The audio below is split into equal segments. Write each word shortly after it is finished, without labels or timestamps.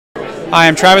Hi,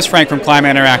 I'm Travis Frank from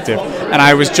Climate Interactive, and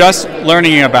I was just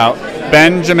learning about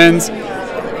Benjamin's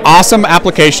awesome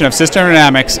application of system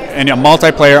dynamics in a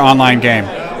multiplayer online game.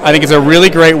 I think it's a really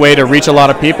great way to reach a lot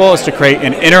of people, is to create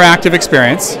an interactive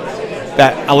experience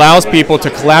that allows people to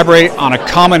collaborate on a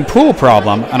common pool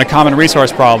problem, on a common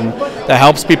resource problem, that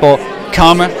helps people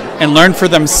come and learn for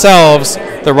themselves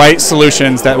the right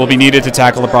solutions that will be needed to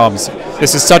tackle the problems.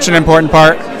 This is such an important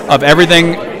part of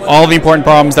everything, all the important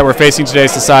problems that we're facing in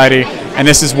today's society, and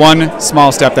this is one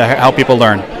small step to help people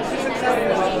learn.